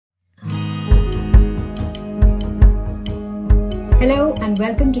Hello and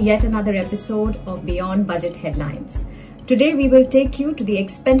welcome to yet another episode of Beyond Budget Headlines. Today we will take you to the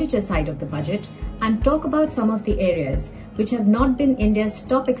expenditure side of the budget and talk about some of the areas which have not been India's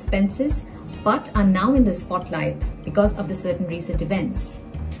top expenses but are now in the spotlight because of the certain recent events.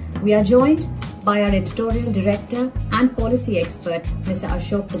 We are joined by our editorial director and policy expert, Mr. A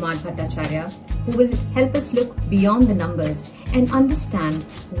K Bhattacharya, who will help us look beyond the numbers and understand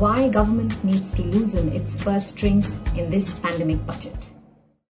why government needs to loosen its purse strings in this pandemic budget.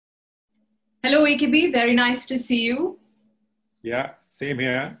 Hello, AKB. Very nice to see you. Yeah, same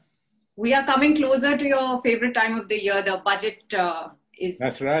here. We are coming closer to your favorite time of the year. The budget is...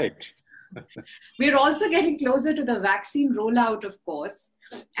 That's right. We're also getting closer to the vaccine rollout, of course.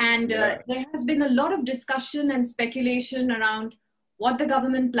 And there has been a lot of discussion and speculation around what the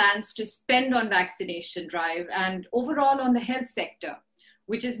government plans to spend on vaccination drive and overall on the health sector,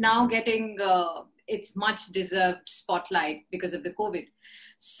 which is now getting its much deserved spotlight because of the COVID.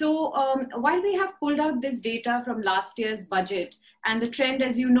 So while we have pulled out this data from last year's budget, and the trend,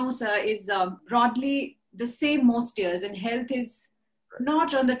 as you know, sir, is broadly the same most years, and health is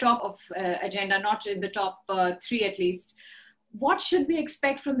not on the top of agenda, not in the top three at least. What should we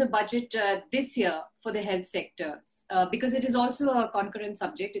expect from the budget this year for the health sector? Because it is also a concurrent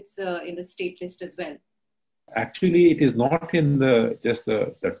subject. It's in the state list as well. Actually, it is not in just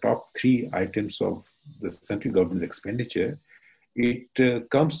the top three items of the central government expenditure. It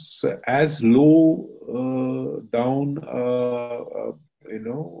comes as low down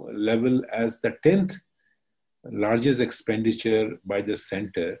level as the 10th largest expenditure by the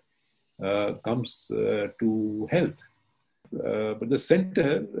center comes to health. But the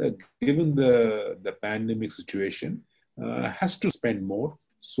center, given the pandemic situation, has to spend more.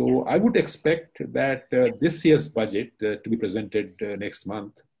 So I would expect that this year's budget to be presented next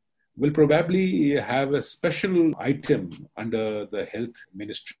month will probably have a special item under the health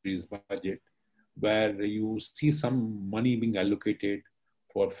ministry's budget where you see some money being allocated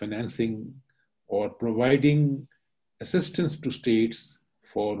for financing or providing assistance to states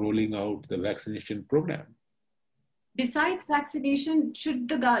for rolling out the vaccination program. Besides vaccination, should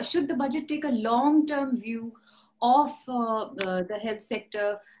the budget take a long-term view of the health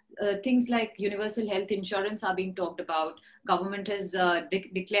sector? Things like universal health insurance are being talked about. Government has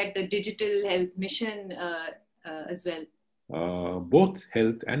declared the digital health mission as well. Both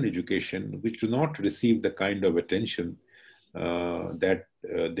health and education, which do not receive the kind of attention that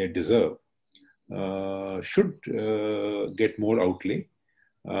they deserve, should get more outlay.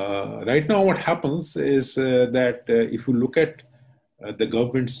 Right now, what happens is that if you look at the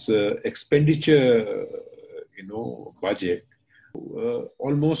government's expenditure, budget,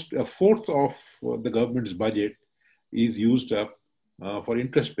 almost a fourth of the government's budget is used up for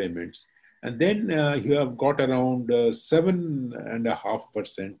interest payments, and then you have got around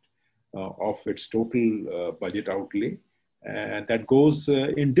 7.5% of its total budget outlay, and that goes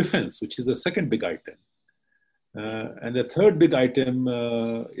in defense, which is the second big item. And the third big item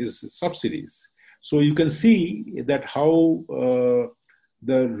is subsidies. So you can see that how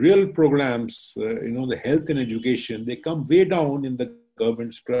the real programs, the health and education, they come way down in the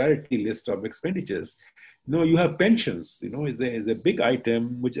government's priority list of expenditures. You have pensions, is a big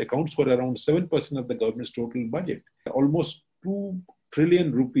item which accounts for around 7% of the government's total budget. Almost 2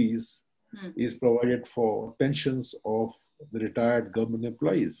 trillion rupees is provided for pensions of the retired government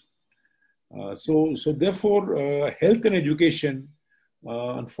employees. So therefore, health and education,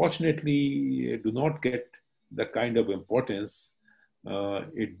 unfortunately, do not get the kind of importance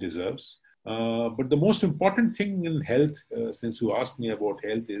it deserves. But the most important thing in health, since you asked me about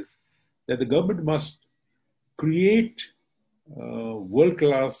health, is that the government must create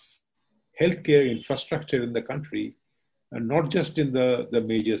world-class healthcare infrastructure in the country, and not just in the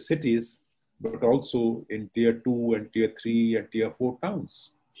major cities, but also in tier 2 and tier 3 and tier 4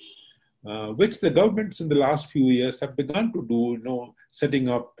 towns. Which the governments in the last few years have begun to do, setting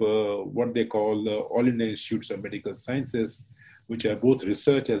up what they call All India Institutes of Medical Sciences, which are both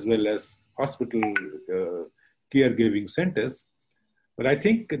research as well as hospital caregiving centers. But I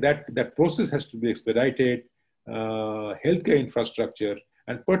think that process has to be expedited. Healthcare infrastructure,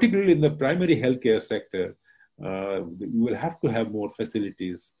 and particularly in the primary healthcare sector, you will have to have more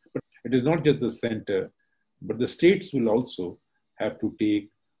facilities. But it is not just the center, but the states will also have to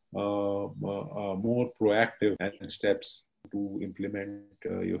take more proactive steps to implement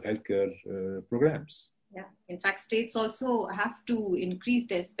your healthcare programs. Yeah, in fact, states also have to increase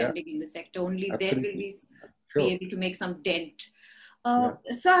their spending in the sector. Only then will we be able to make some dent.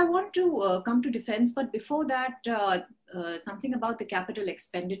 So I want to come to defense, but before that, something about the capital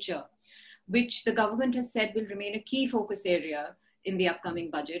expenditure, which the government has said will remain a key focus area in the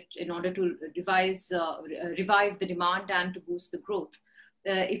upcoming budget in order to revive the demand and to boost the growth.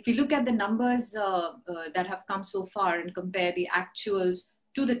 If you look at the numbers that have come so far and compare the actuals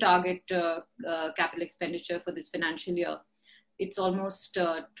to the target capital expenditure for this financial year, it's almost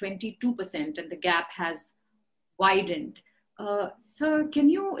 22%, and the gap has widened. So can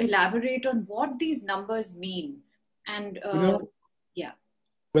you elaborate on what these numbers mean? And yeah.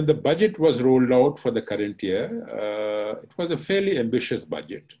 When the budget was rolled out for the current year, it was a fairly ambitious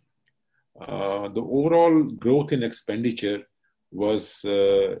budget. The overall growth in expenditure was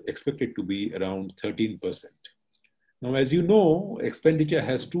expected to be around 13%. Now, as you know, expenditure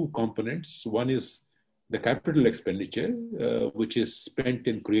has two components. One is the capital expenditure, which is spent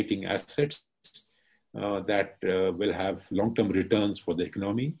in creating assets that will have long-term returns for the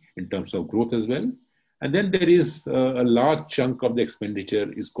economy in terms of growth as well. And then there is a large chunk of the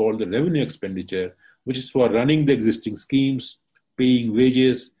expenditure is called the revenue expenditure, which is for running the existing schemes, paying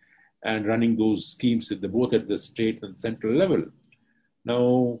wages, and running those schemes both at the state and central level.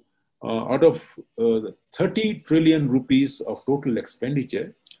 Now, out of 30 trillion rupees of total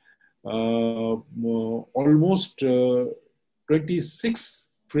expenditure, almost 26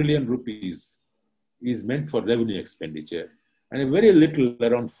 trillion rupees is meant for revenue expenditure, and a very little,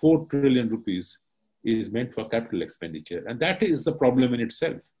 around 4 trillion rupees, is meant for capital expenditure. And that is a problem in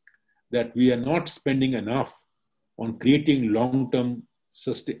itself, that we are not spending enough on creating long-term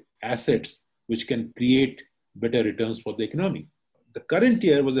assets which can create better returns for the economy. The current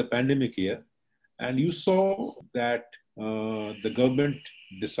year was a pandemic year, and you saw that the government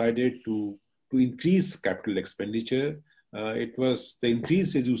decided to increase capital expenditure. It was the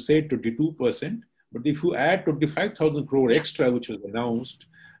increase, as you said, 22%, but if you add 25,000 crore extra, which was announced,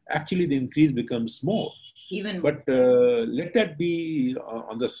 actually the increase becomes more. But let that be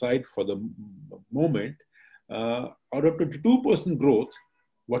on the side for the moment. Out of 22% growth,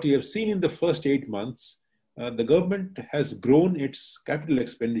 what you have seen in the first 8 months, the government has grown its capital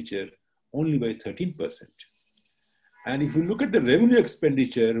expenditure only by 13%. And if you look at the revenue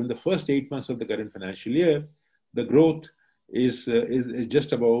expenditure in the first 8 months of the current financial year, the growth is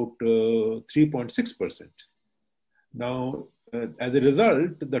just about 3.6%. Now, as a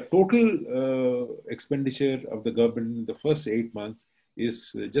result, the total expenditure of the government in the first 8 months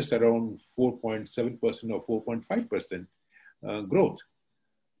is just around 4.7% or 4.5% growth.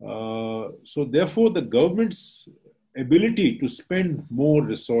 So therefore, the government's ability to spend more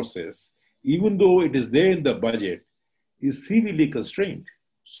resources, even though it is there in the budget, is severely constrained.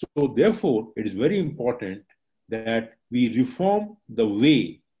 So therefore, it is very important that we reform the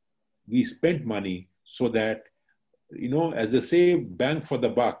way we spend money so that, as they say, bang for the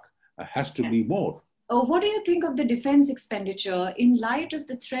buck has to be more. What do you think of the defense expenditure in light of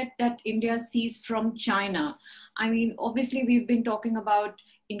the threat that India sees from China? I mean, obviously, we've been talking about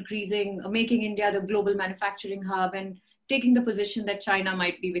making India the global manufacturing hub and taking the position that China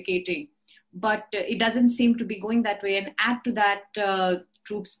might be vacating. But it doesn't seem to be going that way. And add to that,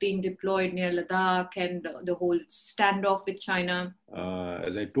 troops being deployed near Ladakh and the whole standoff with China.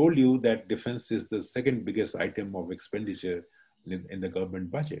 As I told you, that defense is the second biggest item of expenditure in the government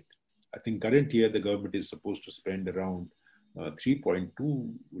budget. I think current year, the government is supposed to spend around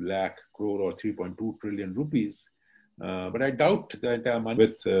 3.2 lakh crore or 3.2 trillion rupees. But I doubt that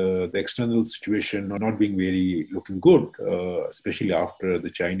with the external situation not being looking good, especially after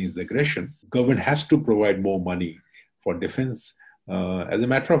the Chinese aggression, government has to provide more money for defense. As a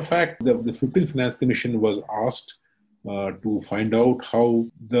matter of fact, the 15th Finance Commission was asked to find out how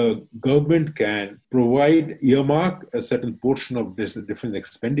the government can earmark a certain portion of this defense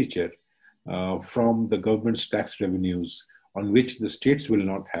expenditure from the government's tax revenues on which the states will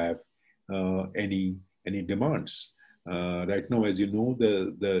not have any demands. Right now, as you know,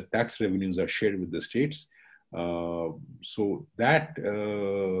 the tax revenues are shared with the states. So that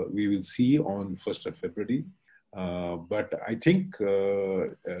we will see on 1st of February. But I think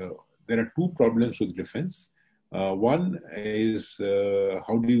there are two problems with defense. One is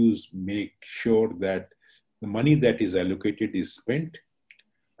how do you make sure that the money that is allocated is spent?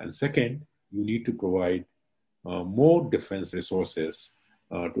 And second, you need to provide more defense resources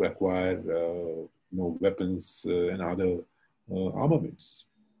to acquire weapons and other armaments.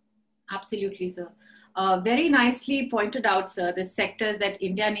 Absolutely, sir. Very nicely pointed out, sir, the sectors that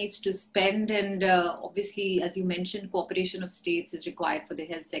India needs to spend, and obviously, as you mentioned, cooperation of states is required for the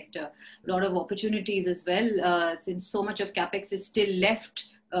health sector. A lot of opportunities as well, since so much of capex is still left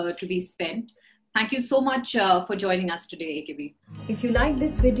to be spent. Thank you so much for joining us today, AKB. If you like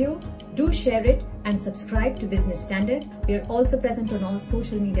this video, do share it and subscribe to Business Standard. We are also present on all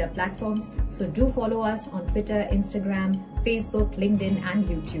social media platforms, so do follow us on Twitter, Instagram, Facebook, LinkedIn and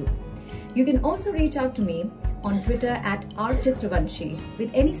YouTube. You can also reach out to me on Twitter at rchitravanshi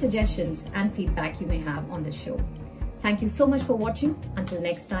with any suggestions and feedback you may have on the show. Thank you so much for watching. Until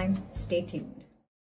next time, stay tuned.